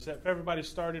If everybody's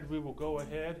started, we will go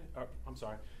ahead.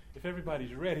 If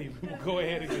everybody's ready, we will go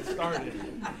ahead and get started.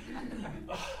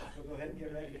 So go ahead and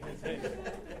get ready.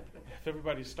 If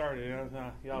everybody's started,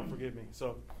 y'all forgive me.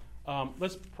 So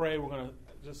let's pray. We're going to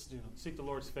just seek the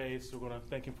Lord's face. We're going to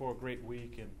thank Him for a great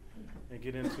week and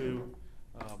get into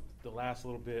the last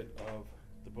little bit of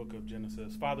the book of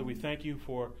Genesis. Father, we thank You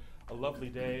for a lovely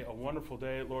day, a wonderful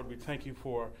day. Lord, we thank You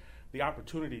for the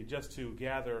opportunity just to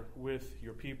gather with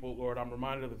Your people. Lord, I'm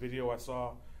reminded of the video I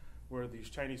saw where these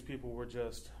Chinese people were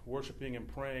just worshiping and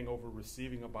praying over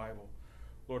receiving a Bible.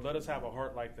 Lord, let us have a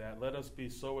heart like that. Let us be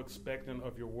so expectant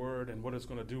of Your word and what it's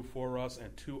going to do for us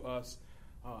and to us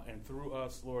and through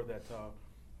us, Lord, that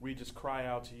we just cry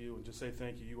out to You and just say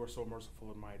thank You. You are so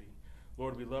merciful and mighty.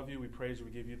 Lord, we love You, we praise You,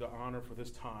 we give You the honor for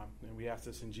this time, and we ask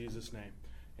this in Jesus' name.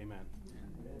 Amen.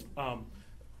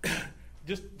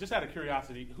 Just out of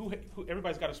curiosity, who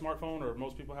everybody's got a smartphone, or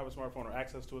most people have a smartphone or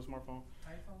access to a smartphone?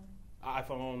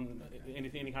 iPhone,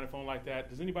 any kind of phone like that.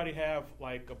 Does anybody have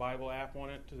like a Bible app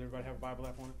on it? Does everybody have a Bible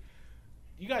app on it?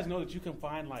 You guys know that you can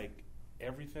find like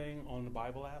everything on the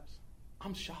Bible apps?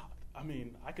 I'm shocked. I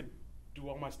mean, I could do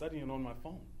all my studying on my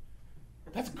phone.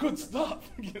 That's good stuff.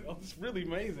 It's really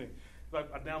amazing.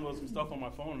 I downloaded some stuff on my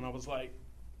phone and I was like,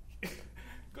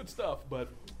 good stuff.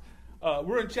 But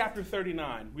we're in chapter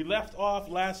 39. We left off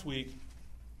last week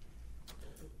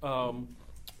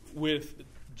with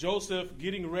Joseph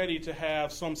getting ready to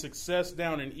have some success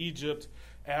down in Egypt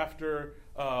after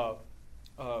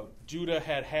Judah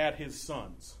had his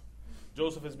sons.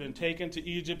 Joseph has been taken to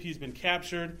Egypt. He's been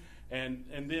captured. And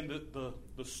then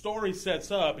the story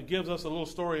sets up. It gives us a little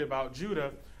story about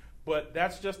Judah. But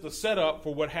that's just the setup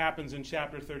for what happens in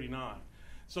chapter 39.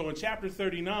 So in chapter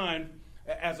 39,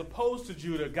 as opposed to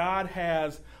Judah, God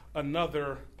has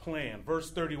another plan.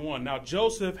 Verse 31. Now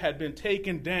Joseph had been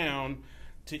taken down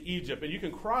to Egypt. And you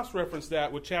can cross-reference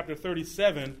that with chapter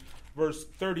 37, verse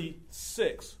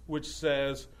 36, which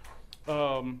says,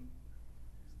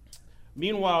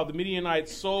 meanwhile, the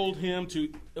Midianites sold him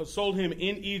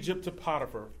in Egypt to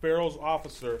Potiphar, Pharaoh's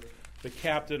officer, the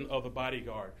captain of the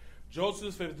bodyguard.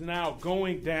 Joseph is now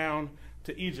going down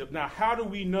to Egypt. Now, how do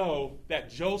we know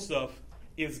that Joseph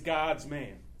is God's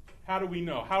man? How do we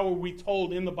know? How are we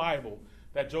told in the Bible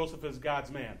that Joseph is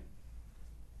God's man?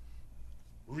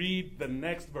 Read the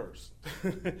next verse.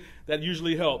 That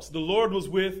usually helps. The Lord was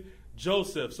with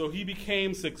Joseph, so he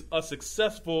became a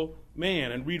successful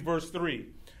man. And read verse 3.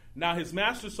 Now his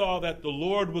master saw that the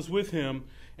Lord was with him,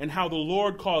 and how the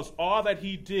Lord caused all that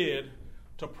he did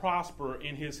to prosper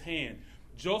in his hand.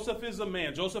 Joseph is a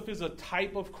man. Joseph is a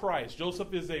type of Christ.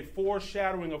 Joseph is a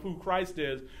foreshadowing of who Christ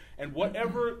is. And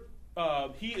whatever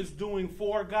he is doing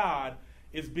for God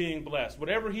is being blessed.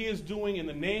 Whatever he is doing in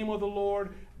the name of the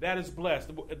Lord, that is blessed.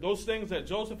 Those things that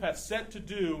Joseph has set to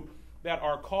do that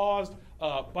are caused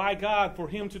by God for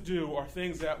him to do are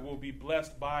things that will be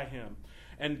blessed by him.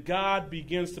 And God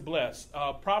begins to bless.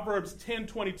 Proverbs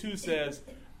 10:22 says,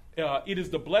 it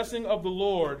is the blessing of the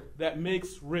Lord that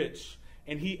makes rich,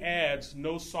 and he adds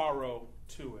no sorrow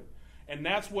to it. And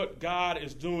that's what God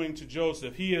is doing to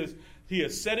Joseph. He is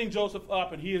setting Joseph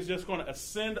up, and he is just going to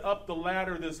ascend up the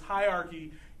ladder, this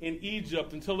hierarchy in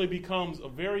Egypt, until he becomes a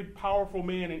very powerful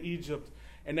man in Egypt.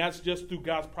 And that's just through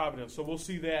God's providence. So we'll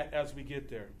see that as we get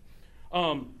there.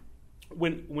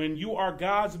 When you are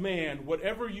God's man,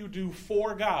 whatever you do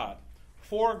for God,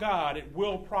 it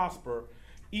will prosper,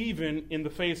 even in the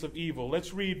face of evil.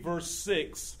 Let's read verse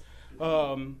 6.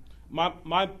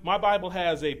 My Bible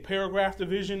has a paragraph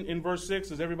division in verse 6.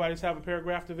 Does everybody's have a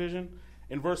paragraph division?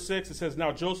 In verse 6, it says,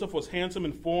 now Joseph was handsome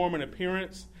in form and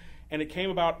appearance, and it came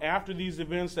about after these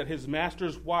events that his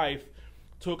master's wife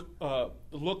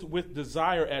looked with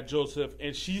desire at Joseph,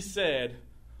 and she said,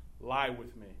 lie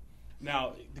with me.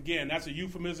 Now, again, that's a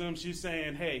euphemism. She's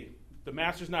saying, hey, the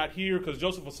master's not here because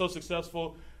Joseph was so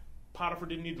successful. Potiphar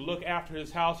didn't need to look after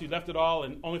his house. He left it all,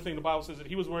 and the only thing the Bible says that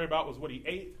he was worried about was what he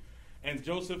ate. And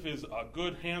Joseph is a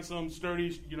good, handsome,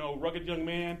 sturdy, rugged young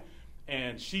man.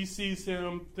 And she sees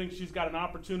him, thinks she's got an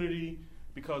opportunity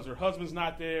because her husband's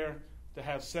not there to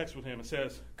have sex with him. It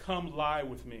says, come lie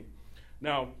with me.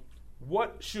 Now,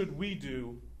 what should we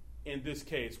do in this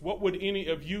case? What would any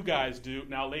of you guys do?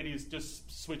 Now, ladies,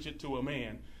 just switch it to a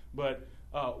man. But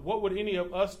what would any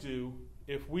of us do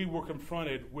if we were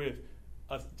confronted with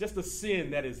just a sin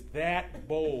that is that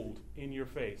bold in your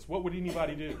face? What would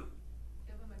anybody do?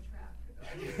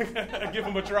 Give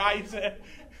him a try, he said.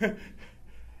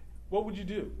 What would you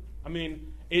do? I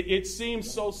mean, it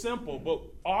seems so simple, but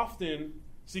often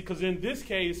See, because in this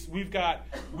case, we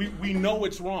know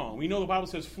it's wrong. We know the Bible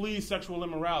says flee sexual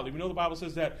immorality. We know the Bible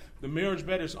says that the marriage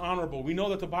bed is honorable. We know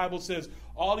that the Bible says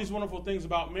all these wonderful things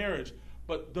about marriage.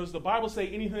 But does the Bible say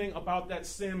anything about that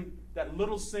sin, that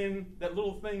little thing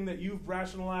that you've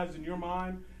rationalized in your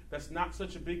mind that's not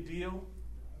such a big deal?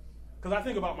 Because I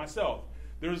think about myself.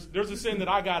 There's a sin that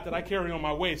I got that I carry on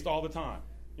my waist all the time.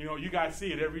 You know, you guys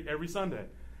see it every Sunday.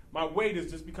 My weight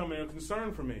is just becoming a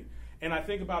concern for me. And I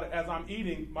think about it as I'm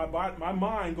eating, my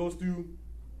mind goes through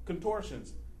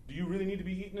contortions. Do you really need to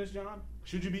be eating this, John?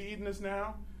 Should you be eating this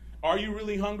now? Are you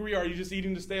really hungry? Are you just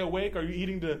eating to stay awake? Are you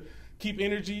eating to keep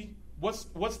energy?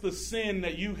 What's the sin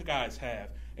that you guys have?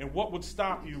 And what would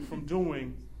stop you from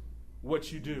doing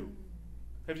what you do?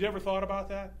 Have you ever thought about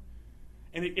that?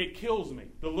 And it kills me.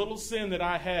 The little sin that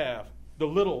I have, the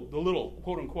little,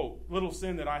 quote unquote, little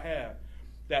sin that I have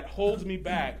that holds me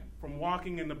back from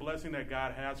walking in the blessing that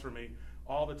God has for me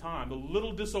all the time. The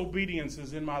little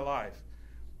disobediences in my life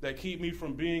that keep me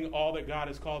from being all that God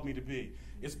has called me to be.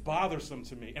 It's bothersome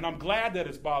to me. And I'm glad that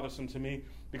it's bothersome to me,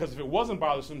 because if it wasn't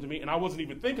bothersome to me and I wasn't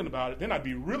even thinking about it, then I'd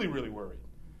be really, really worried.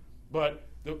 But,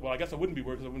 well, I guess I wouldn't be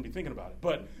worried because I wouldn't be thinking about it.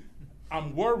 But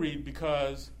I'm worried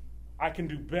because I can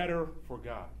do better for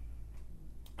God.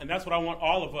 And that's what I want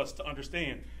all of us to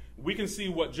understand. We can see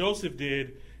what Joseph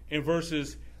did in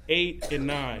verses 8 and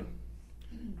 9.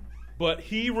 But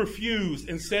he refused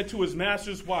and said to his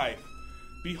master's wife,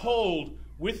 "Behold,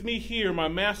 with me here my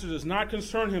master does not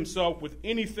concern himself with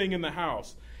anything in the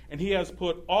house, and he has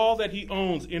put all that he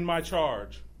owns in my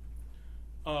charge.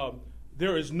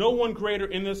 There is no one greater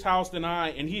in this house than I,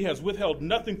 and he has withheld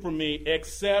nothing from me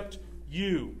except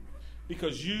you,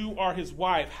 because you are his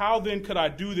wife. How then could I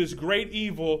do this great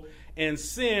evil and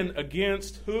sin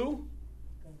against who?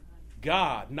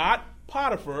 God. Not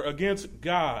Potiphar, against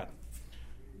God."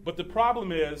 But the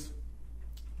problem is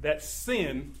that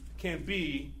sin can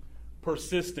be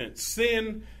persistent.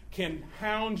 Sin can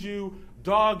hound you,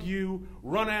 dog you,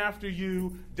 run after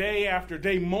you day after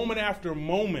day, moment after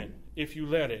moment, if you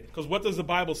let it. Because what does the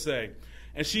Bible say?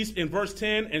 And she's in verse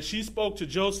 10, and she spoke to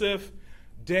Joseph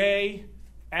day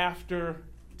after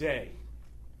day.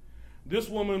 This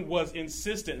woman was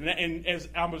insistent. And as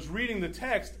I was reading the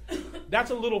text, that's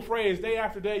a little phrase, day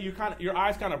after day, your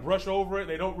eyes kind of brush over it.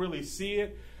 They don't really see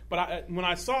it. But when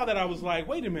I saw that, I was like,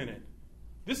 wait a minute.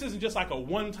 This isn't just like a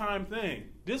one-time thing.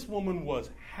 This woman was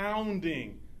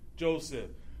hounding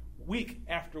Joseph week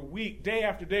after week, day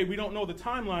after day. We don't know the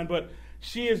timeline, but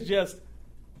she is just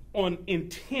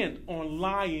intent on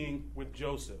lying with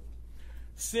Joseph.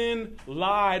 Sin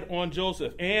lied on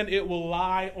Joseph, and it will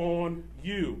lie on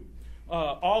you.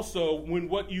 Also, in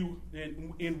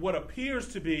what appears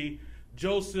to be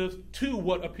Joseph's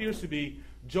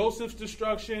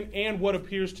destruction and what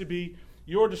appears to be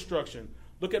your destruction.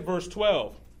 Look at verse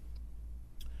 12.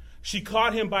 She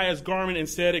caught him by his garment and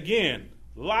said again,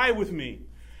 "Lie with me."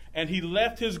 And he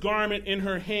left his garment in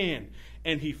her hand,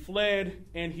 and he fled,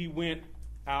 and he went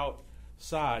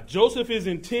outside. Joseph is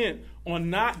intent on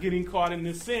not getting caught in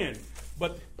this sin.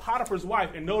 But Potiphar's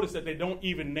wife, and notice that they don't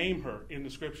even name her in the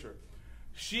scripture,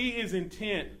 she is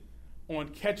intent on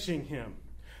catching him.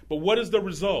 But what is the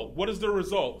result? What is the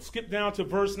result? Skip down to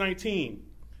verse 19.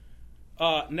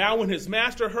 Now when his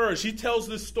master heard, she tells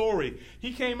this story.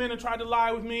 He came in and tried to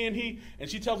lie with me, and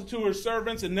she tells it to her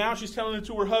servants, and now she's telling it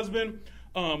to her husband.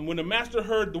 When the master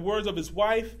heard the words of his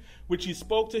wife, which he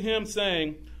spoke to him,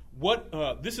 saying,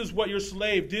 this is what your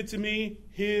slave did to me,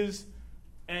 his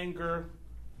anger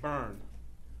burned.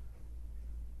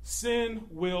 Sin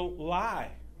will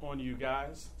lie on you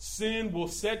guys. Sin will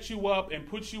set you up and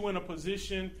put you in a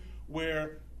position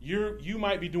where you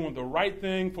might be doing the right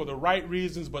thing for the right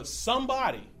reasons, but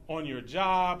somebody on your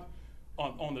job,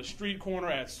 on the street corner,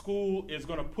 at school, is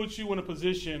going to put you in a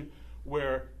position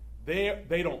where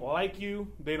they don't like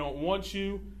you, they don't want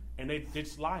you, and they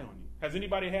just lie on you. Has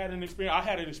anybody had an experience? I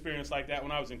had an experience like that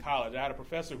when I was in college. I had a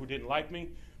professor who didn't like me.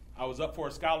 I was up for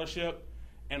a scholarship,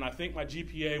 and I think my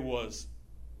GPA was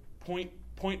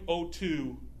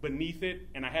 0.02 beneath it,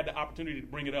 and I had the opportunity to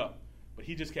bring it up. But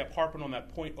he just kept harping on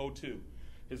that 0.02.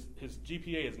 His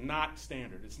GPA is not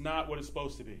standard. It's not what it's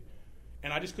supposed to be.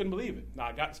 And I just couldn't believe it. Now,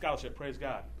 I got the scholarship, praise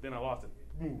God. Then I lost it.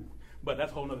 But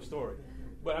that's a whole other story.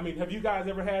 But, I mean, have you guys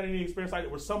ever had any experience like that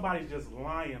where somebody's just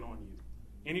lying on you?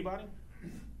 Anybody?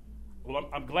 Well,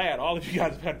 I'm glad all of you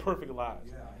guys have had perfect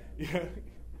lives. Yeah.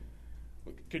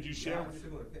 Could you share? Yeah,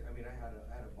 similar thing. I mean, I had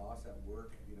a boss at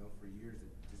work, for years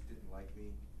that just didn't like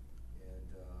me,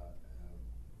 and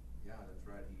that's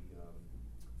right.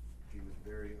 He was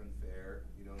very unfair.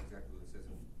 Exactly what it says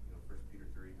in 1 Peter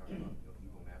 3, talking about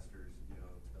evil masters, and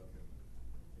stuff. And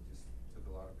it just took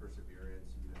a lot of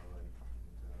perseverance.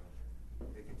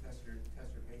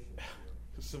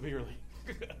 severely.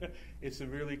 It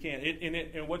severely can.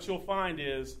 And what you'll find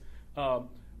is,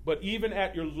 but even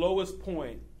at your lowest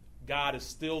point, God is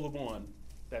still the one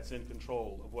that's in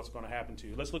control of what's going to happen to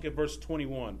you. Let's look at verse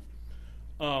 21.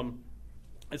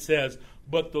 It says,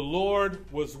 "But the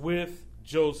Lord was with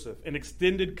Joseph and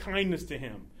extended kindness to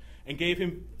him and gave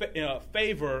him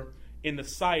favor in the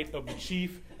sight of the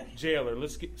chief jailer."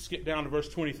 Let's skip down to verse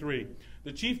 23.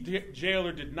 "The chief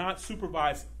jailer did not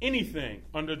supervise anything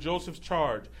under Joseph's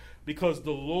charge because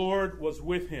the Lord was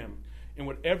with him, and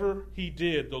whatever he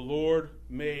did, the Lord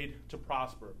made to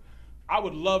prosper." I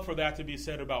would love for that to be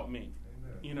said about me.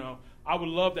 Amen. You know, I would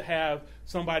love to have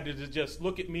somebody to just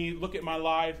look at me, look at my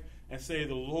life, and say,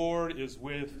 "The Lord is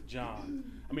with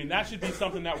John." I mean, that should be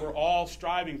something that we're all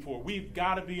striving for. We've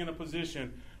got to be in a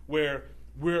position where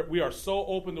we are so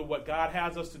open to what God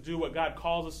has us to do, what God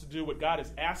calls us to do, what God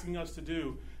is asking us to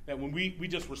do, that when we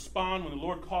just respond, when the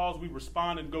Lord calls, we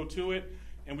respond and go to it,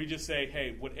 and we just say,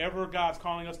 hey, whatever God's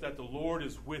calling us, that the Lord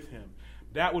is with him.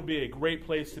 That would be a great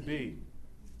place to be.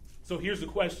 So here's the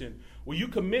question. Will you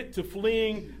commit to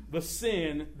fleeing the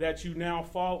sin that you now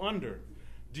fall under?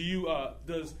 Do you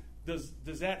does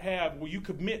that have, will you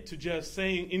commit to just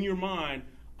saying in your mind,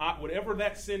 whatever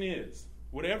that sin is,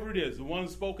 whatever it is, the one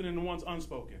spoken and the one's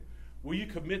unspoken, will you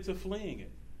commit to fleeing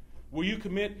it? Will you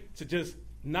commit to just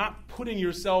not putting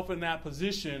yourself in that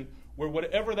position where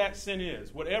whatever that sin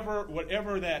is,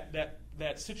 whatever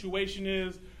that situation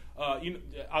is,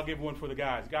 I'll give one for the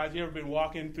guys. Guys, you ever been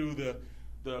walking through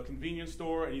the convenience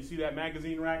store and you see that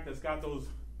magazine rack that's got those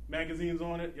magazines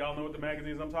on it? Y'all know what the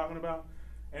magazines I'm talking about?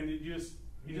 And you're just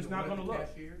not going to look.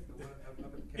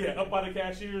 Yeah, up by the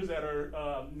cashiers that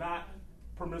are not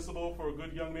permissible for a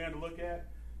good young man to look at.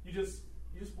 You just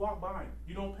walk by him.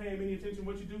 You don't pay him any attention.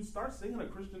 What you do, start singing a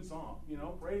Christian song. You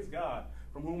know, praise God,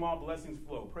 from whom all blessings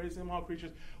flow. Praise him, all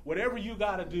creatures. Whatever you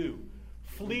got to do,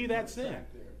 flee that sin.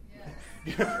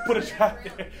 Put a track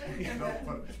there.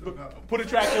 Put a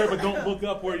track there, but don't look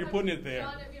up where you're putting it there.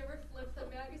 John, have you ever flipped the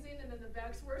magazine and then the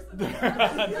back's worse than the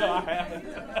front? No, I haven't.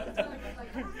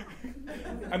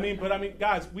 I mean,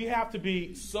 guys, we have to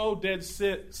be so dead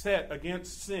set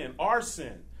against sin, our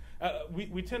sin.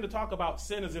 We tend to talk about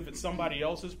sin as if it's somebody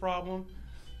else's problem,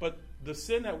 but the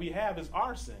sin that we have is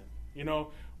our sin. You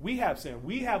know, we have sin.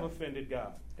 We have offended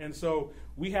God, and so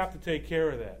we have to take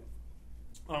care of that.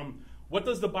 What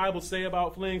does the Bible say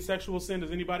about fleeing sexual sin?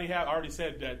 Does anybody have? I already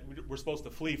said that we're supposed to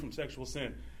flee from sexual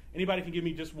sin. Anybody can give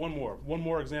me just one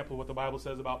more example of what the Bible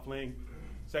says about fleeing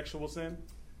sexual sin?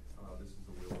 This is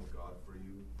the will of God for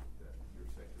you, that your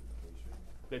sanctification.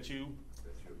 That you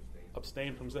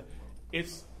abstain from sin.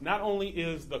 It's not only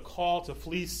is the call to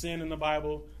flee sin in the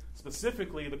Bible,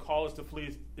 specifically the call is to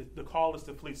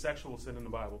flee sexual sin in the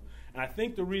Bible. And I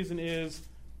think the reason is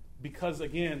because,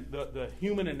 again, the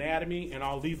human anatomy, and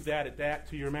I'll leave that at that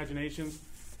to your imaginations,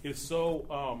 is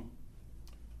so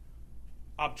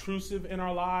obtrusive in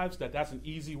our lives that's an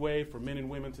easy way for men and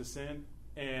women to sin.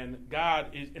 And God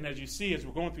is, and as you see, as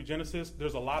we're going through Genesis,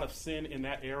 there's a lot of sin in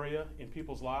that area in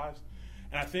people's lives.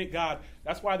 And I think God,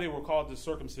 that's why they were called to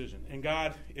circumcision. And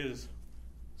God is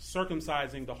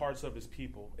circumcising the hearts of his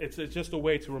people. It's just a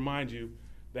way to remind you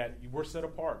that we're set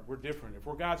apart. We're different. If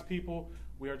we're God's people,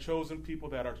 we are chosen people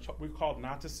that we're called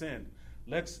not to sin.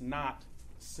 Let's not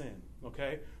sin,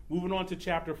 okay? Moving on to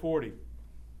chapter 40.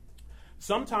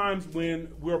 Sometimes when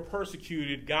we're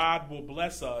persecuted, God will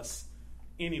bless us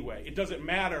anyway. It doesn't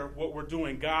matter what we're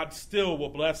doing. God still will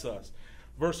bless us.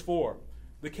 Verse 4.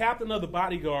 The captain of the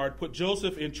bodyguard put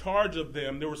Joseph in charge of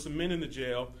them. There were some men in the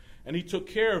jail, and he took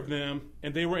care of them,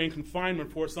 and they were in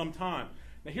confinement for some time.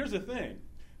 Now, here's the thing.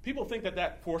 People think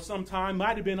that for some time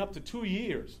might have been up to 2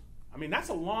 years. I mean, that's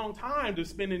a long time to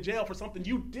spend in jail for something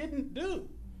you didn't do.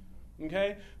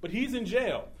 Okay? But he's in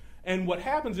jail. And what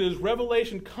happens is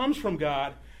revelation comes from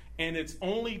God, and it's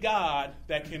only God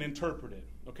that can interpret it.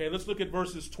 Okay? Let's look at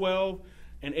verses 12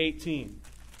 and 18.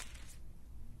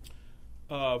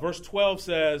 Verse 12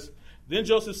 says, Then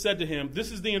Joseph said to him,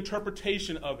 This is the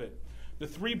interpretation of it. The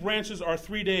 3 branches are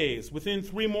 3 days. Within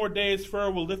 3 more days,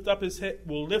 Pharaoh will lift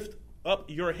up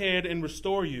your head and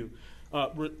restore you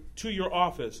to your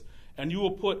office. And you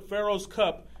will put Pharaoh's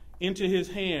cup into his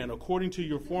hand, according to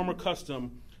your former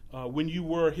custom when you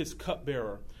were his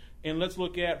cupbearer. And let's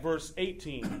look at verse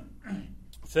 18.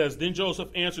 It says, Then Joseph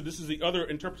answered, this is the other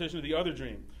interpretation of the other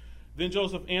dream. Then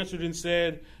Joseph answered and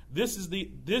said, This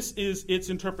is its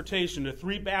interpretation. The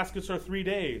 3 baskets are 3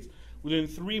 days. Within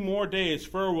 3 more days,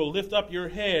 Pharaoh will lift up your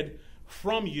head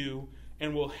from you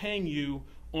and will hang you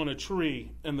on a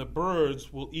tree, and the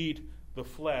birds will eat the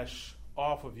flesh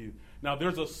off of you. Now,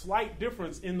 there's a slight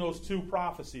difference in those 2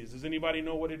 prophecies. Does anybody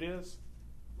know what it is?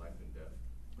 Life and death.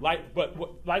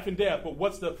 life and death. But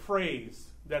what's the phrase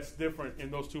that's different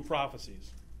in those two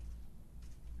prophecies?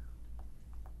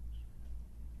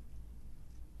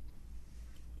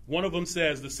 One of them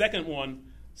says, the second one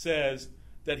says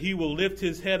that he will lift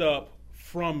his head up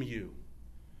from you.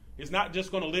 It's not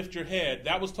just going to lift your head.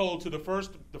 That was told to the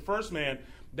first man.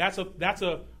 That's a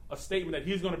statement that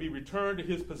he's going to be returned to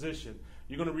his position.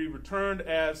 You're going to be returned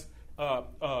as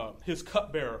his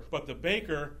cupbearer. But the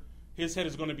baker, his head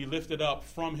is going to be lifted up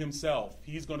from himself.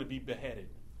 He's going to be beheaded.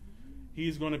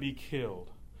 He's going to be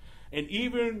killed. And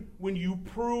even when you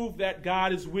prove that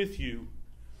God is with you,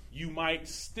 you might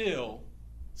still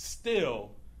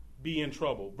be in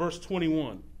trouble. Verse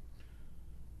 21.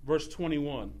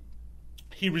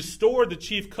 He restored the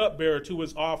chief cupbearer to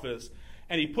his office,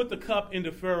 and he put the cup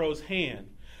into Pharaoh's hand.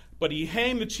 But he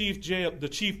hanged the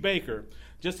chief baker,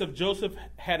 just as Joseph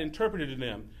had interpreted to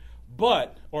them.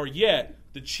 Yet,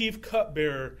 the chief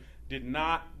cupbearer did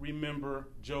not remember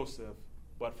Joseph,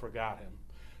 but forgot him.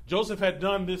 Joseph had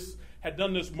done this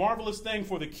marvelous thing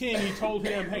for the king. He told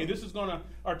him, hey,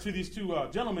 to these two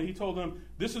gentlemen, he told them,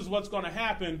 this is what's going to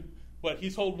happen. But he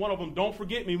told one of them, don't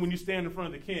forget me when you stand in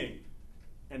front of the king.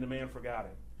 And the man forgot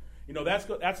him. You know, that's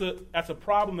a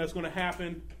problem that's going to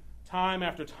happen time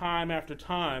after time after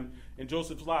time in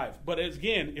Joseph's life. But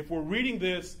again, if we're reading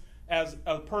this as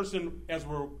a person, as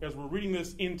we're reading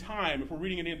this in time, if we're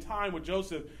reading it in time with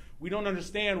Joseph, we don't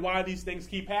understand why these things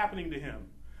keep happening to him.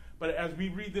 But as we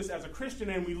read this as a Christian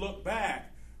and we look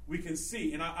back, we can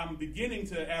see. And I'm beginning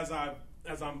to, as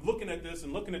I'm looking at this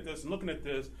and looking at this and looking at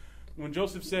this, when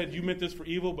Joseph said, you meant this for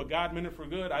evil, but God meant it for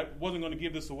good, I wasn't going to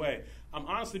give this away. I'm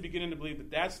honestly beginning to believe that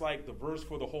that's like the verse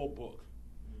for the whole book.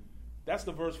 That's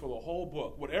the verse for the whole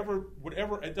book. Whatever,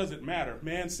 it doesn't matter.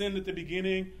 Man sinned at the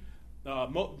beginning.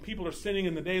 People are sinning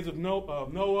in the days of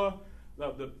Noah.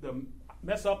 The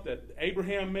mess up that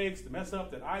Abraham makes, the mess up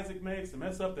that Isaac makes, the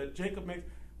mess up that Jacob makes.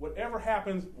 Whatever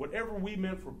happens, whatever we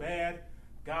meant for bad,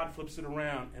 God flips it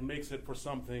around and makes it for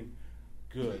something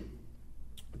good.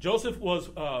 Joseph was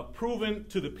proven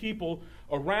to the people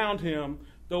around him,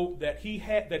 though, that he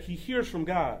hears from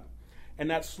God, and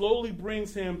that slowly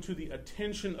brings him to the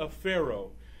attention of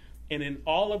Pharaoh. And in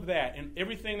all of that, and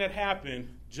everything that happened,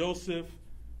 Joseph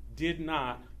did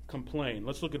not complain.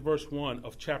 Let's look at verse 1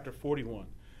 of chapter 41.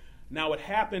 Now it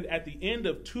happened at the end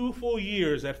of 2 full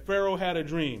years that Pharaoh had a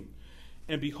dream,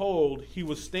 and behold, he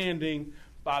was standing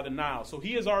by the Nile. So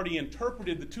he has already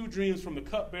interpreted the 2 dreams from the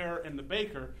cupbearer and the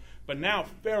baker. But now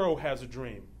Pharaoh has a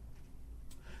dream.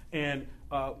 And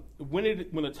when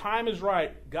the time is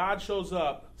right, God shows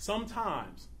up.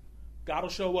 Sometimes God will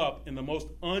show up in the most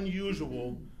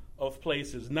unusual of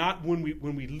places, not when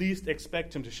we least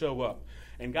expect him to show up.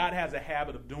 And God has a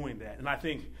habit of doing that. And I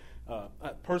think,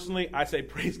 personally, I say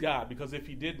praise God, because if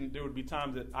he didn't, there would be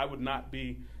times that I would not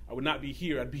be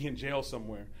here. I'd be in jail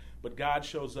somewhere. But God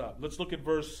shows up. Let's look at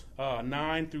verse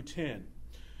 9 through 10.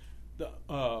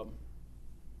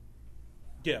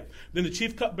 Then the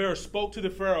chief cupbearer spoke to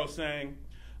the Pharaoh, saying,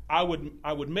 I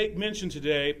would make mention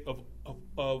today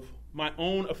of my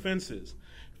own offenses.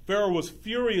 Pharaoh was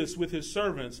furious with his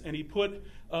servants, and he put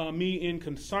me in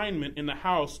consignment in the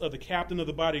house of the captain of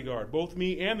the bodyguard, both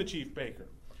me and the chief baker.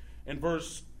 And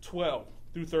verse 12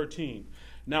 through 13.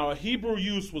 Now a Hebrew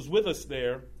youth was with us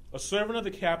there, a servant of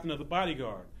the captain of the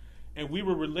bodyguard, and we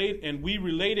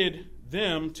related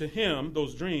them to him,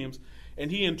 those dreams,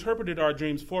 and he interpreted our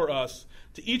dreams for us.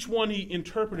 To each one he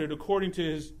interpreted according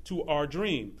to our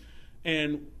dream.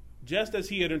 And just as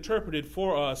he had interpreted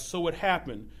for us, so it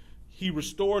happened. He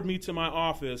restored me to my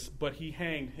office, but he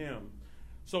hanged him.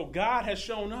 So God has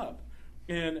shown up.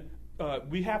 And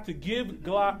we have to give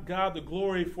God the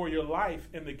glory for your life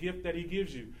and the gift that he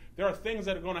gives you. There are things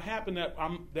that are going to happen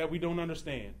that we don't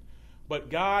understand. But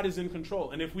God is in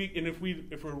control. And if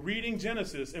we're reading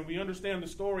Genesis and we understand the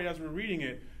story as we're reading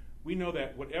it, we know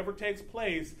that whatever takes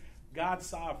place, God's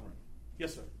sovereign.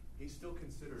 Yes, sir? He's still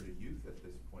considered a youth at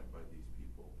this point by these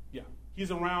people. Yeah.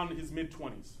 He's around his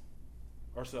mid-20s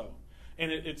or so.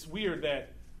 And it's weird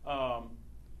that... I thought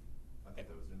that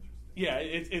was interesting. Yeah,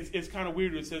 it's kind of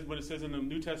weird when it says in the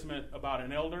New Testament about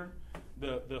an elder.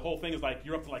 The whole thing is like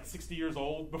you're up to like 60 years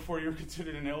old before you're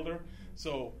considered an elder.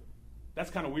 So that's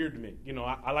kind of weird to me. You know,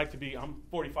 I'm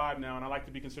 45 now, and I like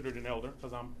to be considered an elder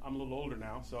because I'm a little older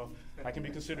now, so I can be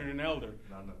considered an elder.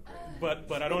 Not enough gray.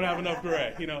 But I don't have enough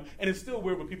gray, you know. And it's still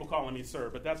weird when people calling me sir,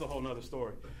 but that's a whole other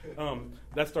story.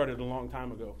 That started a long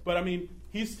time ago. But I mean,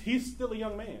 he's still a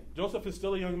young man. Joseph is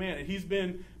still a young man, and he's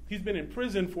been in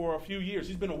prison for a few years.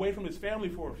 He's been away from his family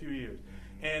for a few years.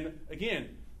 And again,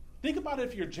 think about it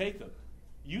if you're Jacob.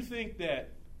 You think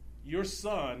that your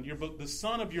son, the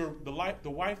son of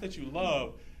the wife that you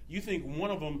love, You think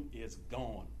one of them is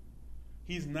gone.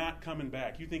 He's not coming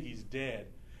back. You think he's dead.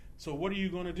 So what are you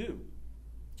going to do?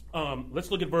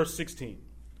 Let's look at verse 16.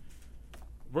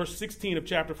 Verse 16 of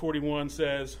chapter 41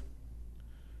 says,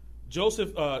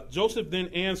 Joseph then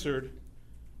answered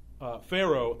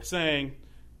Pharaoh, saying,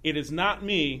 "It is not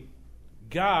me.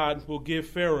 God will give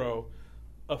Pharaoh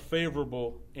a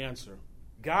favorable answer."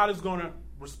 God is going to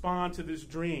respond to this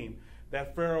dream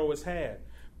that Pharaoh has had.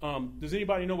 Does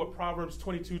anybody know what Proverbs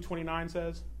 22:29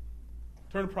 says?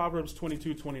 Turn to Proverbs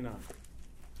 22:29.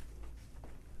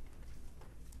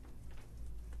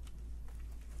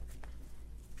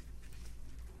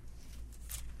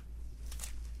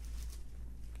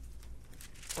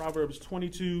 Proverbs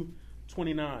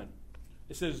 22:29.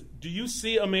 It says, "Do you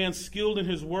see a man skilled in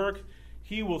his work?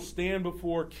 He will stand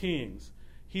before kings.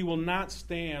 He will not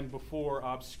stand before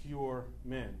obscure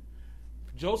men."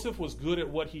 Joseph was good at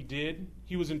what he did.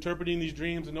 He was interpreting these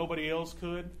dreams and nobody else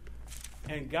could.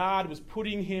 And God was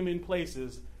putting him in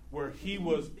places where he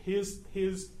was his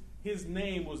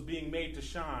name was being made to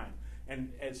shine.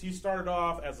 And as he started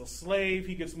off as a slave,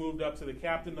 he gets moved up to the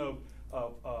captain of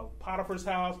Potiphar's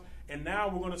house. And now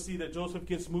we're going to see that Joseph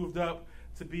gets moved up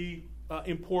to be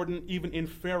important even in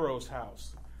Pharaoh's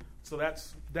house. So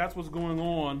that's what's going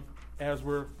on as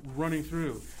we're running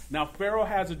through. Now, Pharaoh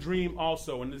has a dream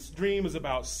also, and this dream is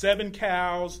about 7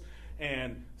 cows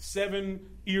and 7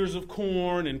 ears of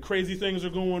corn, and crazy things are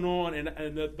going on.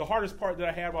 And the hardest part that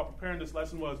I had while preparing this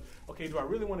lesson was, okay, do I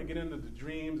really want to get into the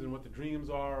dreams and what the dreams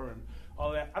are and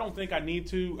all that? I don't think I need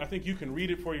to. I think you can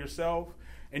read it for yourself,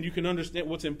 and you can understand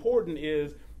what's important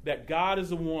is that God is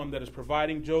the one that is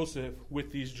providing Joseph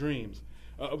with these dreams,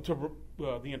 the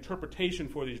interpretation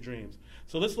for these dreams.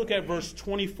 So let's look at verse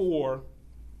 24,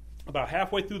 about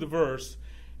halfway through the verse.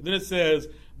 And then it says,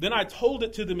 "Then I told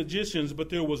it to the magicians, but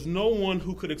there was no one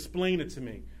who could explain it to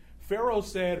me." Pharaoh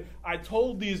said, I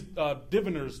told these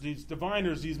diviners, these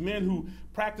diviners, these men who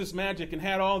practiced magic and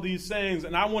had all these sayings,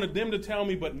 and I wanted them to tell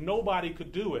me, but nobody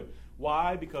could do it.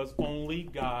 Why? Because only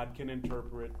God can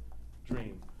interpret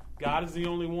dreams. God is the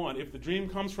only one. If the dream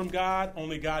comes from God,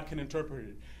 only God can interpret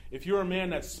it. If you're a man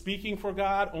that's speaking for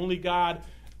God, only God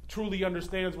truly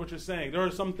understands what you're saying. There are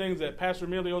some things that Pastor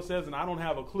Emilio says, and I don't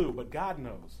have a clue, but God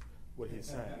knows what he's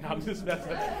saying. I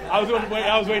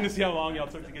was waiting to see how long y'all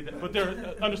took to get that. But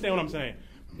understand what I'm saying.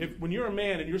 When you're a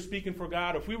man and you're speaking for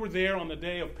God, if we were there on the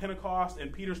day of Pentecost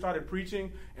and Peter started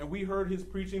preaching and we heard his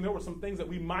preaching, there were some things that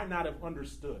we might not have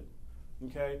understood.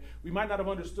 Okay? We might not have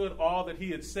understood all that he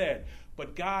had said,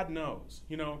 but God knows.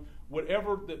 You know,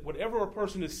 whatever a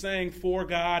person is saying for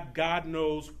God, God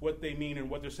knows what they mean and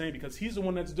what they're saying because he's the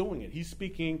one that's doing it. He's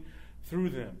speaking through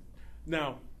them.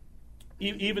 Now,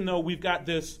 even though we've got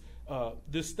this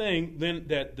thing then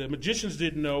that the magicians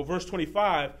didn't know, verse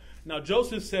 25, now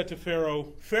Joseph said to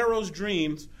Pharaoh, Pharaoh's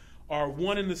dreams are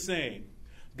one and the same.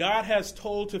 God has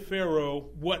told to Pharaoh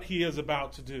what he is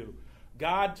about to do.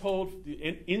 God told,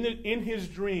 in his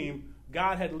dream,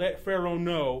 God had let Pharaoh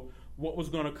know what was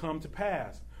going to come to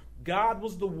pass. God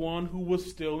was the one who was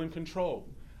still in control.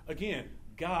 Again,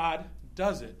 God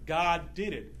does it. God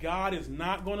did it. God is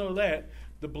not going to let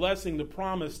the blessing, the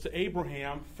promise to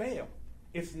Abraham fail.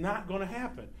 It's not going to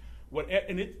happen.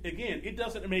 It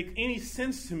doesn't make any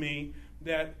sense to me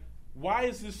that why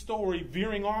is this story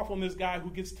veering off on this guy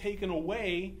who gets taken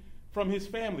away from his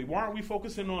family? Why aren't we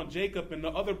focusing on Jacob and the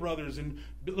other brothers and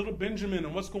little Benjamin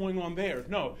and what's going on there?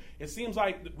 No, it seems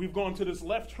like we've gone to this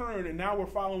left turn and now we're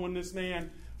following this man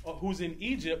who's in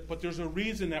Egypt, but there's a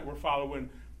reason that we're following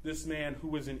this man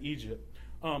who is in Egypt.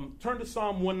 Turn to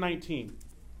Psalm 119.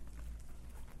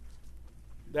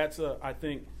 That's, I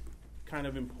think, kind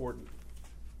of important.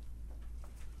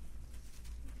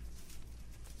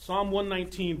 Psalm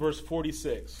 119, verse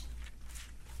 46.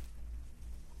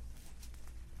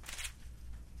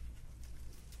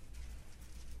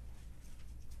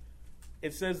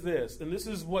 It says this, and this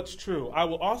is what's true. I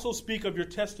will also speak of your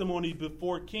testimony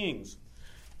before kings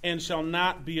and shall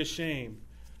not be ashamed.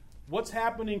 What's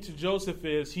happening to Joseph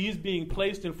is he's being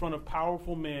placed in front of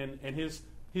powerful men and he's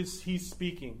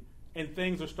speaking and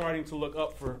things are starting to look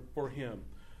up for him.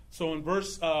 So in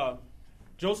verse,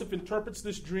 Joseph interprets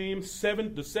this dream,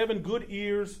 the 7 good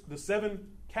ears, the 7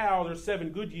 cows are 7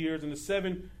 good years, and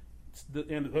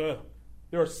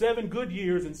there are 7 good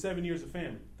years and 7 years of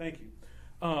famine. Thank you.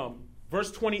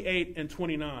 Verse 28 and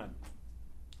 29.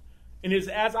 And it is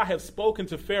as I have spoken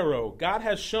to Pharaoh, God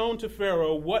has shown to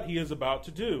Pharaoh what he is about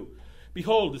to do.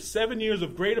 Behold, the 7 years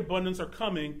of great abundance are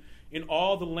coming in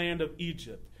all the land of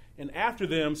Egypt, and after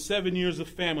them 7 years of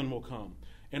famine will come,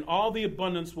 and all the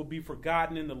abundance will be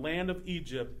forgotten in the land of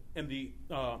Egypt, and the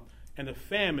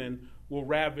famine will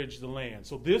ravage the land.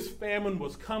 So this famine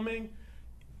was coming.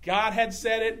 God had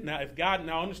said it.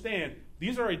 Now understand,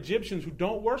 these are Egyptians who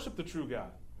don't worship the true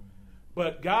God.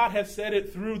 But God has said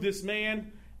it through this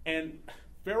man, and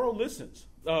Pharaoh listens.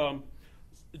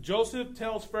 Joseph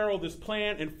tells Pharaoh this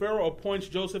plan, and Pharaoh appoints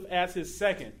Joseph as his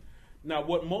second. Now,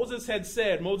 what Moses had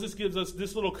said, Moses gives us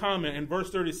this little comment in verse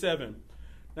 37.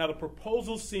 Now, the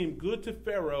proposal seemed good to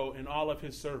Pharaoh and all of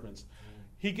his servants.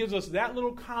 He gives us that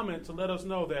little comment to let us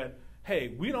know that,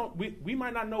 hey, we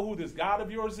might not know who this God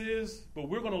of yours is, but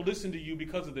we're going to listen to you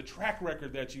because of the track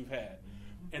record that you've had.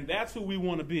 And that's who we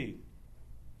want to be.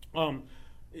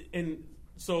 And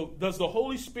so does the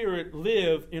Holy Spirit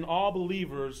live in all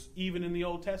believers, even in the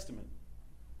Old Testament?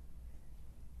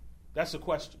 That's the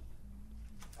question.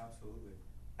 Absolutely.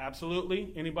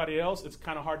 Absolutely. Anybody else? It's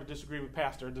kind of hard to disagree with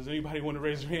Pastor. Does anybody want to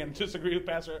raise their hand and disagree with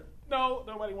Pastor? No,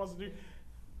 nobody wants to do.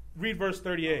 Read verse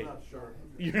 38. I'm not sure.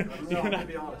 You're No, not- to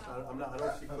be honest, I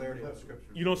don't see clarity in the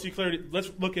scriptures. You don't see clarity.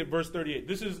 Let's look at verse 38.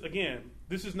 This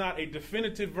is not a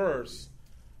definitive verse,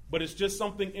 but it's just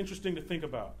something interesting to think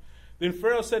about. Then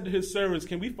Pharaoh said to his servants,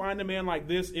 can we find a man like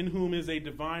this in whom is a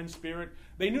divine spirit?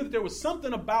 They knew that there was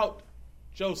something about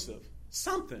Joseph.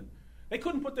 Something. They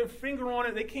couldn't put their finger on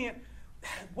it. They can't.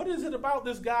 What is it about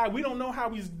this guy? We don't know how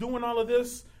he's doing all of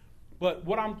this. But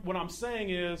what I'm saying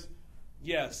is,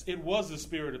 yes, it was the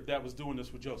spirit that was doing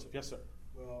this with Joseph. Yes, sir.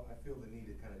 Well, I feel the need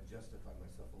to kind of justify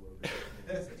myself a little bit.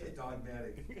 It's such a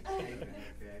dogmatic statement,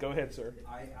 okay? Go ahead, sir.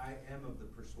 I am of the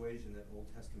persuasion that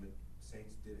Old Testament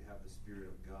saints did have the Spirit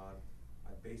of God.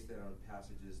 I base that on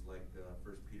passages like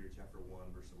 1 Peter chapter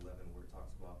 1, verse 11, where it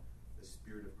talks about the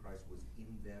Spirit of Christ was in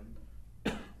them,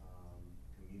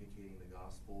 communicating the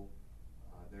gospel.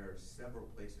 There are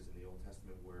several places in the Old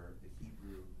Testament where the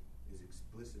Hebrew is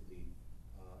explicitly,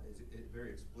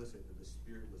 very explicit that the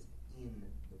Spirit was in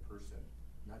the person,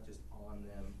 not just on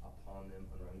them, upon them,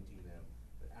 anointing them,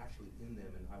 but actually in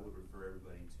them. And I would refer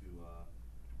everybody to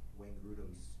Wayne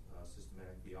Grudem's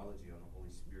systematic theology on the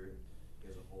Holy Spirit.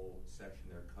 He has a whole section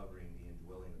there covering the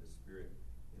indwelling of the Spirit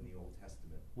in the Old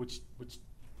Testament. Which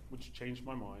changed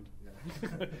my mind.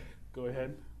 Yeah. Go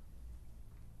ahead.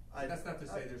 That's not to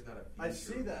say there's not a future. I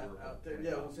see that work out of there.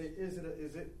 Yeah, we'll Pentecost.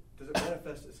 say, does it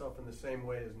manifest itself in the same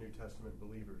way as New Testament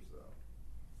believers,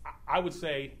 though? I would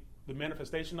say the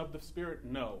manifestation of the Spirit,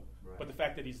 no. Right. But the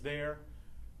fact that he's there,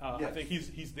 I Yes. think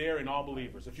he's there in all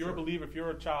believers. If you're a believer, if you're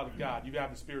a child of God, you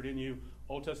have the Spirit in you.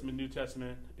 Old Testament, New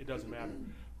Testament, it doesn't matter.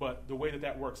 But the way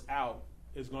that works out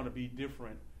is going to be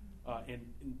different,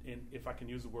 in if I can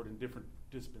use the word, in different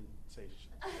dispensations.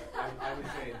 I would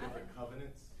say in different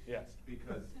covenants. Yes.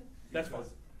 Because That's fine.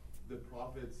 the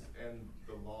prophets and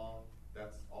the law,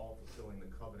 that's all fulfilling the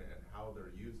covenant and how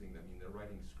they're using them. I mean, they're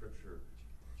writing scripture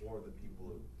for the people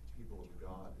of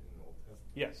God in the Old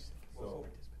Testament. Yes. So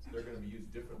they're going to be used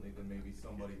differently than maybe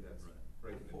somebody that's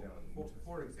breaking it down in the New Testament.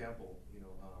 For example,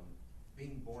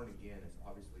 being born again is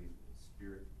obviously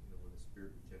spirit, where the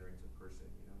Spirit regenerates a person.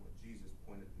 When Jesus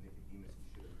pointed to Nicodemus, he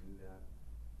should have knew that.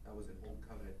 That was an old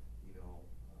covenant,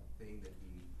 thing that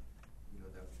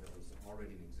that was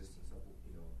already in existence.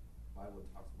 The Bible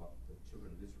talks about the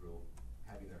children of Israel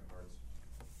having their hearts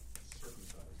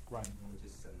circumcised, Right. which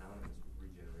is synonymous with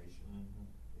regeneration. Mhm.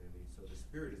 You know what I mean? So the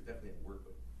Spirit is definitely at work,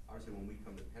 but obviously when we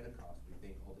come to Pentecost, we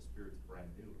think, the Spirit's brand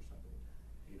new or something.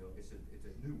 It's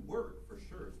a new work for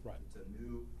sure. Right. It's a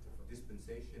new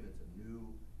dispensation. It's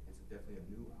definitely a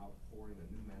new outpouring, a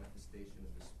new manifestation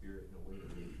of the Spirit in a way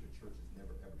that the church has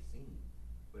never ever seen.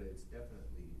 But there's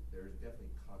definitely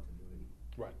continuity.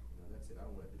 Right. That's it. I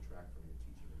don't want to detract from your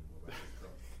teaching anymore about this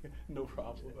stuff. No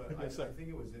problem. But Yes, I sir. think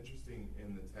it was interesting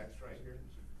in the text right here.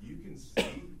 You can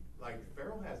see,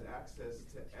 Pharaoh has access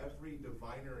to every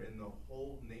diviner in the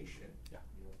whole nation. Yeah.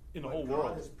 You know? In the But whole God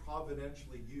world. has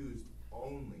providentially used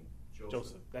only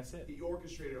Joseph. That's it. He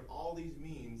orchestrated all these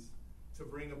means to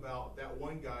bring about that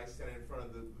one guy standing in front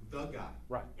of the guy.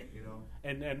 Right.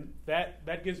 And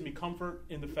that gives me comfort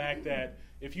in the fact that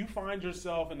if you find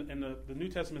yourself, and the New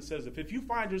Testament says, if you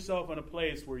find yourself in a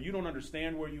place where you don't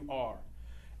understand where you are,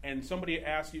 and somebody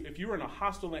asks you, if you're in a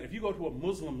hostile land, if you go to a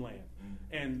Muslim land,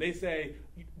 and they say,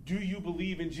 do you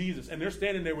believe in Jesus? And they're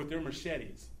standing there with their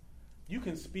machetes, you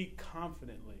can speak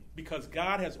confidently because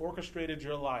God has orchestrated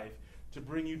your life to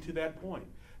bring you to that point.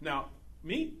 Now,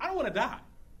 me, I don't want to die.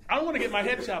 I don't want to get my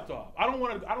head chopped off. I don't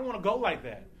want to go like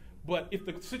that. But if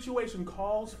the situation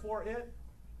calls for it,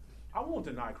 I won't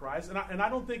deny Christ, and I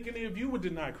don't think any of you would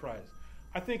deny Christ.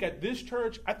 I think at this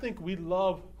church, we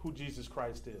love who Jesus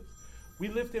Christ is. We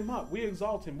lift him up. We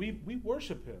exalt him. We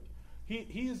worship him.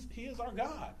 He is our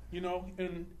God,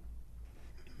 and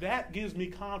that gives me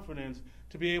confidence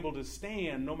to be able to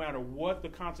stand no matter what the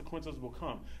consequences will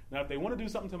come. Now, if they want to do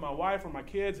something to my wife or my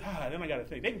kids, then I got to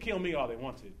think. They can kill me all they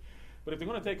want to. But if they're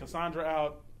going to take Cassandra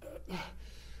out,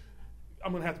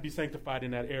 I'm going to have to be sanctified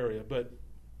in that area. But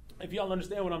if y'all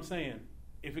understand what I'm saying,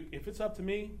 if it's up to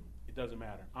me, it doesn't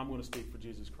matter. I'm going to speak for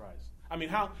Jesus Christ. I mean,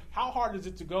 how hard is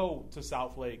it to go to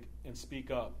Southlake and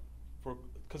speak up?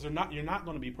 Because you're not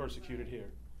going to be persecuted here.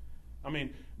 I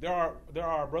mean, there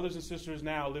are brothers and sisters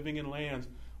now living in lands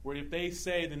where if they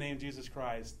say the name Jesus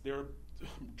Christ, they're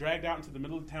dragged out into the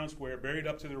middle of the town square, buried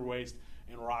up to their waist,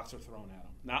 and rocks are thrown at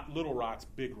them. Not little rocks,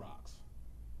 big rocks.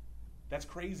 That's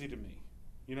crazy to me,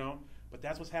 But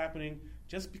that's what's happening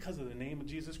just because of the name of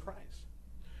Jesus Christ.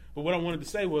 But what I wanted to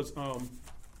say was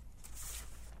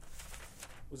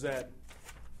that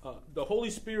the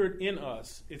Holy Spirit in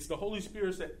us, it's the Holy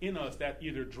Spirit in us that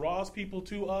either draws people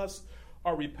to us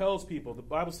or repels people. The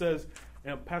Bible says,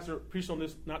 and Pastor preached on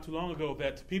this not too long ago,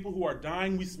 that to people who are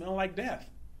dying, we smell like death.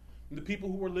 And the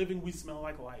people who are living, we smell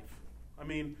like life. I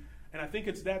mean, and I think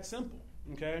it's that simple,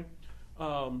 okay?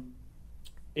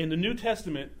 In the New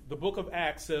Testament, the book of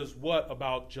Acts says what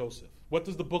about Joseph? What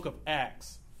does the book of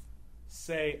Acts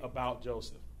say about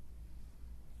Joseph?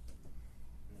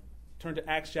 Turn to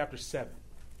Acts chapter 7.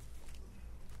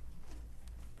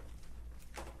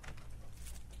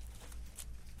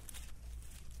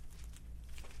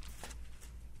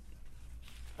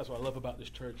 That's what I love about this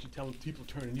church. You tell them people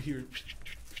turning, you hear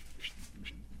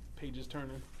pages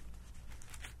turning.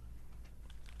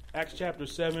 Acts chapter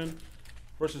 7,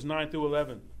 verses 9 through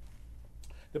 11.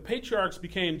 The patriarchs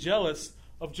became jealous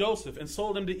of Joseph and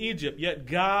sold him to Egypt, yet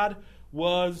God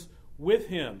was with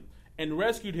him and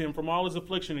rescued him from all his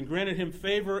affliction and granted him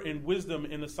favor and wisdom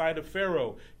in the sight of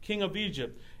Pharaoh, king of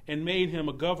Egypt, and made him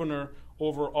a governor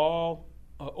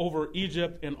over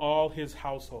Egypt and all his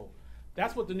household.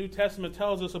 That's what the New Testament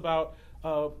tells us about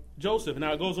Joseph.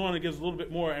 Now, it goes on and gives a little bit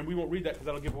more, and we won't read that because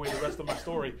that'll give away the rest of my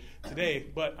story today.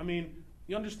 But, I mean,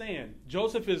 you understand,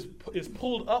 Joseph is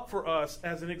pulled up for us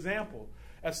as an example,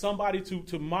 as somebody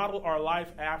to model our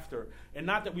life after. And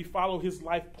not that we follow his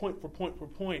life point for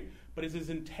point, but it's his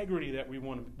integrity that we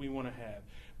want to have.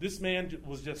 This man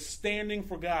was just standing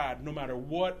for God no matter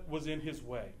what was in his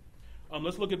way.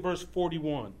 Let's look at verse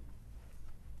 41.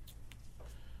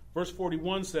 Verse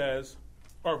 41 says,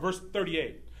 or verse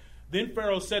 38. Then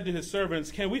Pharaoh said to his servants,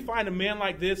 "Can we find a man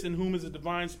like this in whom is a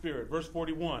divine spirit?" Verse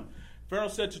 41. Pharaoh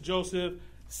said to Joseph,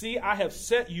 "See, I have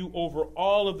set you over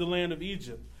all of the land of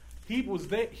Egypt." He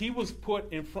was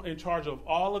put in charge of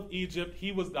all of Egypt.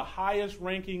 He was the highest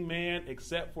ranking man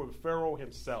except for Pharaoh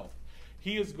himself.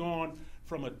 He has gone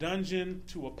from a dungeon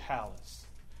to a palace.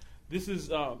 This is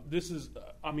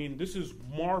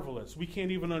marvelous. We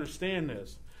can't even understand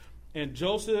this. And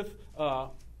Joseph,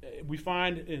 we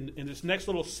find in this next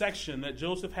little section that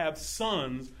Joseph had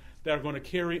sons that are going to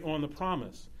carry on the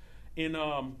promise. In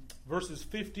verses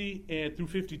 50 and through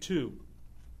 52.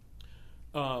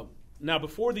 Now,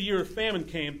 before the year of famine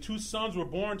came, 2 sons were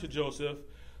born to Joseph,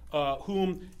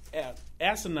 whom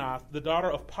Asenath, the daughter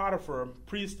of Potiphar,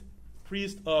 priest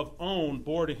of On,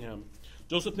 bore to him.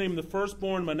 Joseph named the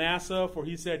firstborn Manasseh, for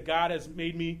he said, "God has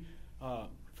made me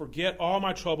forget all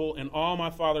my trouble and all my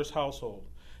father's household."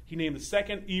 He named the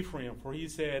second Ephraim, for he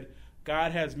said,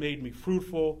 "God has made me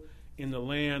fruitful in the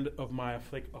land of my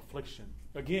affliction."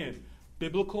 Again,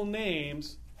 biblical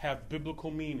names have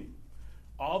biblical meaning.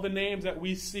 All the names that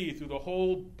we see through the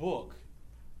whole book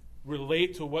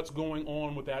relate to what's going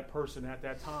on with that person at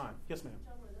that time. Yes, ma'am?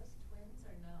 John, were those twins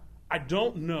or no? I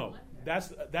don't know.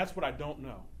 That's what I don't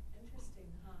know. Interesting,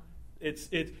 huh?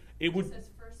 It would. It says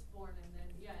firstborn, and then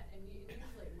and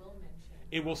usually it will mention.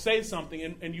 It will say something,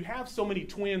 and you have so many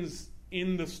twins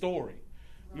in the story.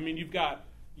 Right. I mean, you got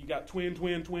twin,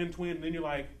 and then you're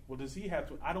like, well, does he have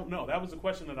twin? I don't know. That was a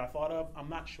question that I thought of. I'm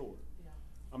not sure. Yeah.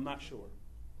 I'm not sure.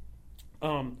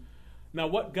 Now,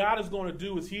 what God is going to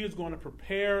do is he is going to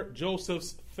prepare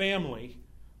Joseph's family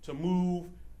to move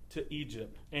to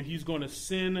Egypt. And he's going to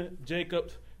send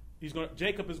Jacob.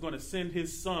 Jacob is going to send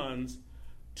his sons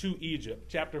to Egypt.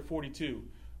 Chapter 42.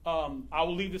 I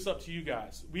will leave this up to you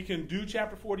guys. We can do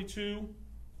chapter 42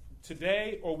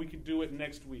 today, or we can do it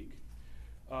next week.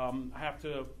 I have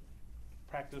to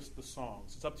practice the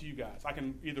songs. It's up to you guys. I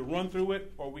can either run through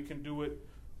it, or we can do it.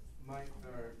 Mike,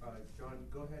 or John,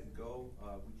 go ahead and go.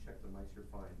 We checked the mics. You're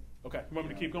fine. Okay. You want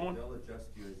me to keep going? They'll adjust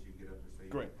you as you get up there, so you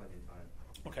Great. have plenty of time.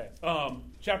 Okay.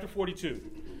 Chapter 42,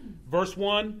 verse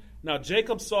 1. Now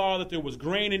Jacob saw that there was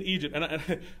grain in Egypt. And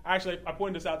I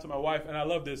pointed this out to my wife, and I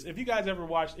love this. If you guys ever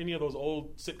watched any of those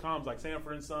old sitcoms like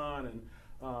Sanford and Son and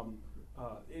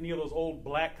any of those old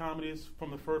black comedies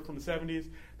from the 70s,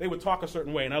 they would talk a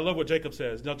certain way. And I love what Jacob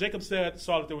says. Now, Jacob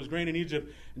saw that there was grain in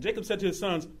Egypt, and Jacob said to his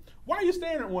sons, "Why are you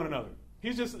staring at one another?"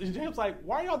 Jacob's like,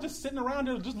 "Why are y'all just sitting around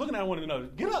there just looking at one another?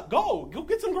 Get up, go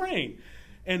get some grain."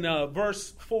 And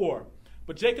verse 4,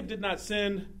 "But Jacob did not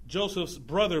send Joseph's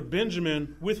brother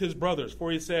Benjamin with his brothers,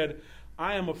 for he said,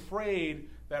 'I am afraid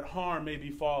that harm may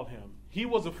befall him.'" He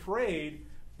was afraid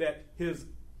that his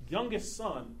youngest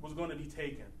son was going to be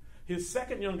taken. His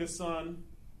second youngest son,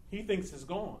 he thinks is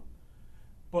gone.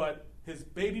 But his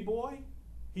baby boy,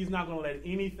 he's not going to let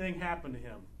anything happen to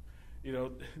him. You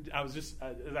know, I was just,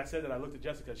 as I said that, I looked at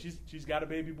Jessica. She's got a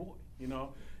baby boy. You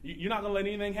know, you're not going to let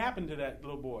anything happen to that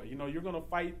little boy. You know, you're going to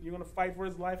fight for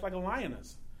his life like a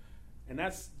lioness. And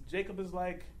Jacob is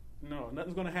like, no,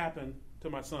 nothing's going to happen to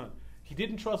my son. He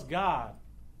didn't trust God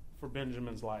for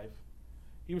Benjamin's life.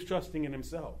 He was trusting in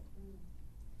himself.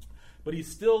 But he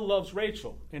still loves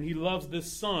Rachel, and he loves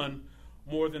this son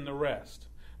more than the rest.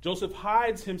 Joseph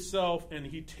hides himself, and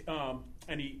he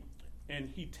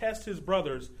tests his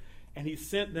brothers, and he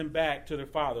sent them back to their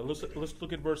father. Let's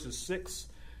look at verses 6,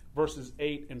 verses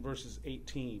 8, and verses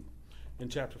 18 in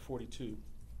chapter 42.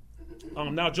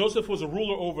 Now Joseph was a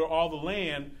ruler over all the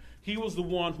land. He was the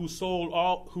one who sold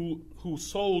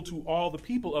to all the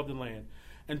people of the land.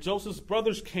 And Joseph's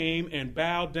brothers came and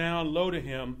bowed down low to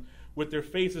him with their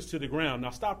faces to the ground. Now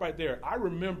stop right there. I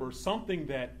remember something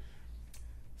that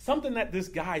this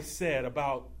guy said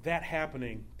about that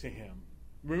happening to him.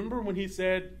 Remember when he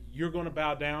said, "You're going to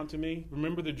bow down to me"?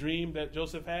 Remember the dream that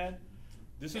Joseph had?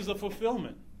 This is a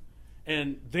fulfillment.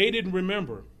 And they didn't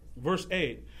remember. Verse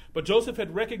 8. "But Joseph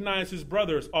had recognized his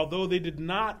brothers, although they did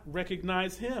not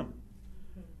recognize him."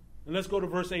 And let's go to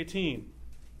verse 18.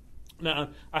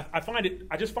 Now,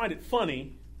 I just find it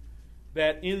funny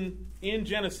that in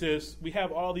Genesis we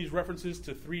have all these references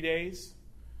to 3 days,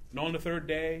 and on the third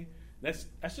day. That's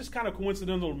just kind of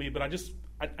coincidental to me, but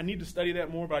I need to study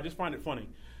that more, but I just find it funny.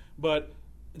 But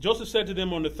Joseph said to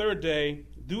them on the third day,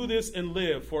 "Do this and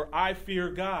live, for I fear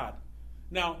God."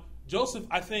 Now, Joseph,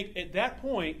 I think at that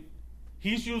point,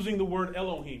 he's using the word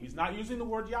Elohim. He's not using the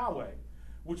word Yahweh,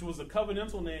 which was a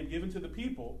covenantal name given to the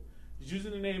people. He's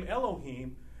using the name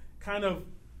Elohim, kind of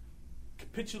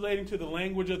capitulating to the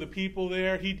language of the people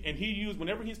there.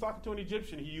 Whenever he's talking to an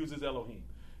Egyptian, he uses Elohim,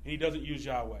 and he doesn't use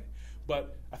Yahweh.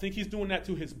 But I think he's doing that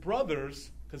to his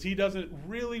brothers because he doesn't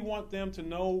really want them to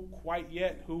know quite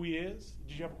yet who he is.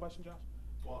 Did you have a question, Josh?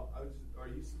 Well,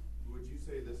 would you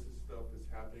say this stuff is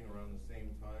happening around the same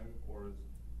time, or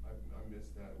I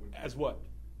missed that? As what?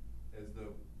 As at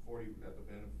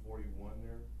the end of 41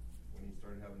 there, when he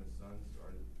started having his sons,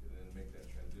 started to then make that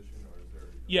transition, or is there?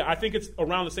 Yeah, I think it's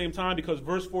around the same time because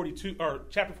verse 42 or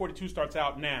chapter 42 starts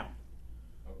out now.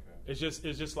 Okay. It's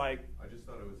just like I just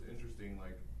thought it was interesting.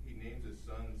 Like he names his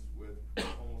sons with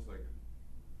almost like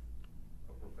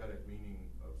a prophetic meaning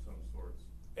of some sorts,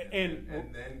 and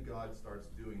then God starts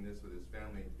doing this with his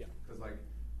family. Yeah. Because like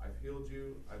I've healed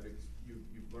you,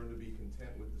 you've learned to be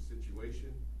content with the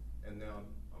situation, and now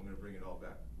I'm going to bring it all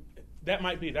back. That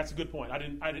might be. That's a good point.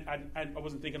 I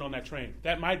wasn't thinking on that train.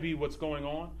 That might be what's going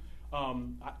on.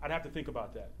 I'd have to think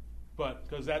about that, but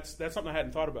because that's something I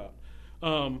hadn't thought about.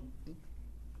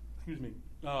 Excuse me.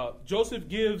 Joseph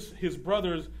gives his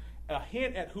brothers a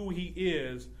hint at who he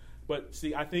is, but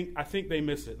see, I think they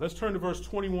miss it. Let's turn to verse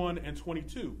 21 and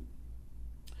 22.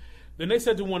 Then they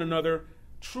said to one another,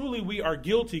 "Truly we are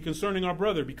guilty concerning our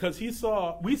brother, because we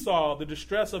saw the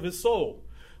distress of his soul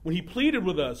when he pleaded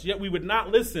with us, yet we would not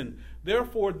listen.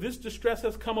 Therefore this distress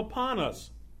has come upon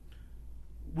us."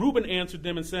 Reuben answered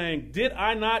them and saying, "Did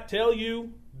I not tell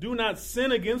you, do not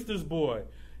sin against this boy?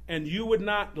 And you would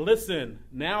not listen.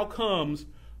 Now comes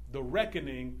the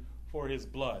reckoning for his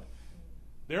blood."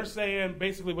 They're saying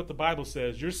basically what the Bible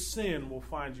says: your sin will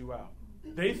find you out.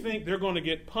 They think they're going to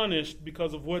get punished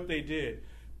because of what they did.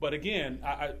 But again,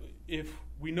 if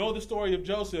we know the story of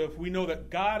Joseph, we know that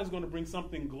God is going to bring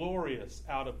something glorious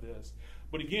out of this.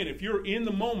 But again, if you're in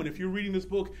the moment, if you're reading this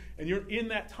book and you're in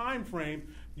that time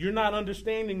frame, you're not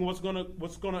understanding what's going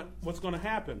to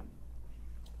happen.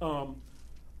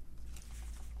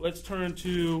 Let's turn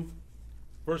to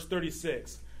verse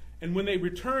 36. And when they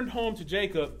returned home to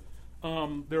Jacob,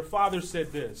 their father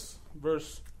said this,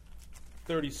 verse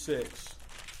 36.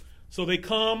 So they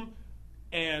come,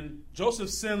 and Joseph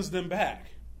sends them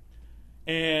back.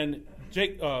 And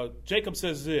Jacob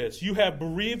says this: "You have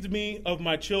bereaved me of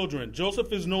my children.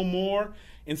 Joseph is no more,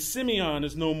 and Simeon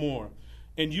is no more.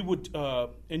 And you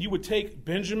would take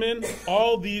Benjamin.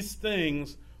 All these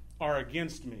things are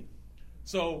against me."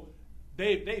 So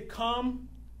they've come,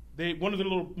 One of their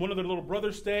little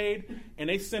brothers stayed, and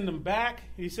they send them back.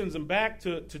 He sends them back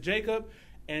to Jacob,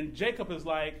 and Jacob is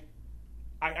like,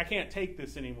 I can't take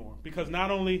this anymore, because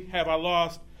not only have I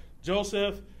lost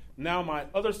Joseph, now my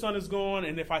other son is gone,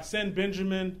 and if I send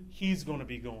Benjamin, he's going to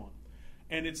be gone.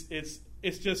 And it's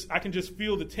just, I can just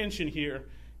feel the tension here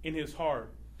in his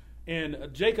heart. And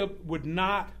Jacob would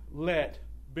not let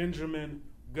Benjamin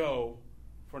go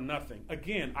for nothing.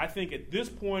 Again, I think at this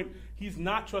point, he's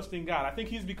not trusting God. I think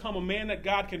he's become a man that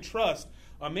God can trust,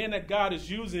 a man that God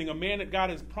is using, a man that God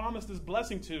has promised his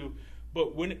blessing to.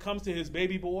 But when it comes to his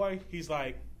baby boy, he's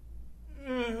like,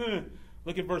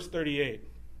 Look at verse 38.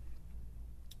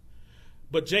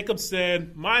 But Jacob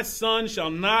said, my son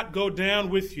shall not go down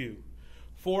with you,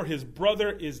 for his brother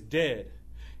is dead,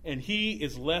 and he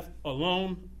is left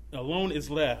alone. Alone is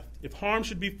left. If harm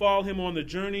should befall him on the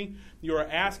journey you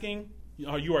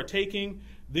are taking,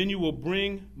 then you will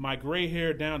bring my gray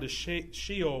hair down to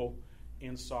Sheol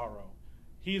in sorrow.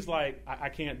 He's like, I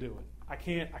can't do it. I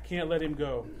can't let him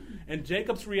go. And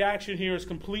Jacob's reaction here is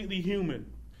completely human.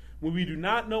 When we do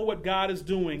not know what God is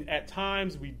doing, at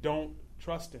times we don't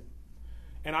trust him.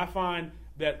 And I find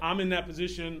that I'm in that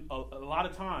position a lot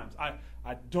of times.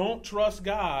 I don't trust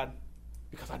God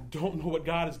because I don't know what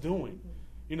God is doing.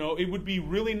 You know, it would be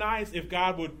really nice if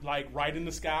God would, like, write in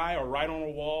the sky or write on a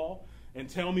wall and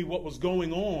tell me what was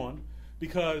going on,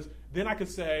 because then I could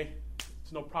say,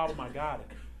 it's no problem, I got it.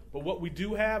 But what we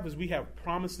do have is we have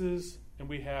promises, and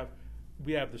we have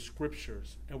the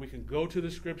scriptures, and we can go to the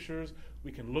scriptures,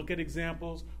 we can look at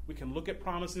examples, we can look at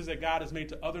promises that God has made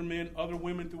to other men, other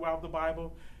women throughout the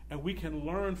Bible, and we can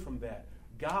learn from that.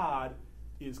 God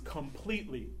is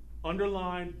completely,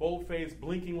 underlined, bold-faced,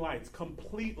 blinking lights,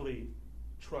 completely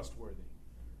trustworthy.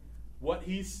 What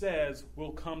he says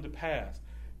will come to pass,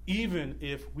 even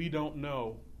if we don't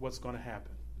know what's going to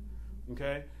happen.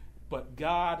 Okay? But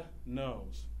God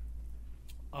knows.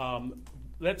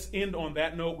 Let's end on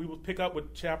that note. We will pick up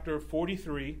with chapter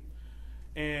 43,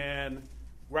 and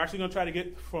we're actually going to try to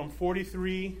get from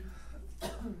 43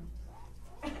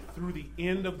 through the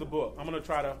end of the book. I'm going to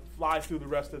try to fly through the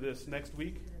rest of this next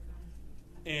week.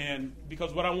 And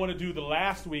because what I want to do the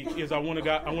last week is I want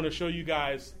to show you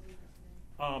guys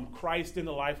Christ in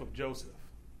the life of Joseph.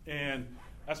 And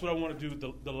that's what I want to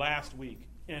do the last week,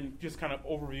 and just kind of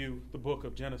overview the book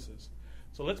of Genesis.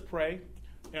 So let's pray.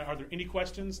 Are there any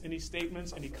questions, any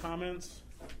statements, any comments?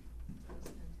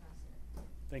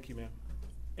 Thank you, ma'am.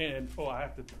 And, I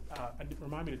have to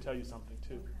remind me to tell you something,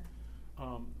 too.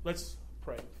 Let's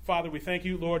pray. Father, we thank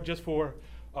you, Lord, just for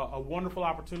a wonderful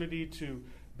opportunity to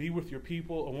be with your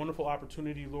people, a wonderful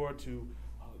opportunity, Lord, to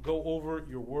go over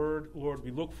your word. Lord,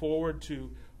 we look forward to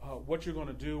what you're going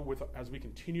to do as we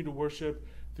continue to worship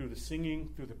through the singing,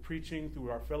 through the preaching, through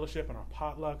our fellowship and our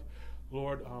potluck.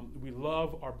 Lord, we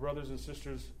love our brothers and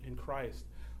sisters in Christ.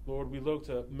 Lord, we look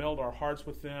to meld our hearts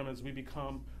with them as we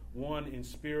become one in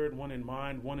spirit, one in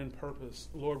mind, one in purpose.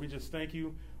 Lord, we just thank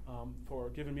you for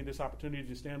giving me this opportunity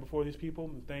to stand before these people,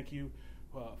 and thank you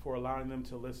for allowing them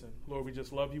to listen. Lord, we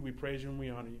just love you, we praise you, and we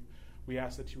honor you. We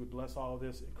ask that you would bless all of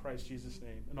this in Christ Jesus'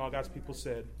 name. And all God's people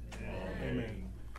said, Amen.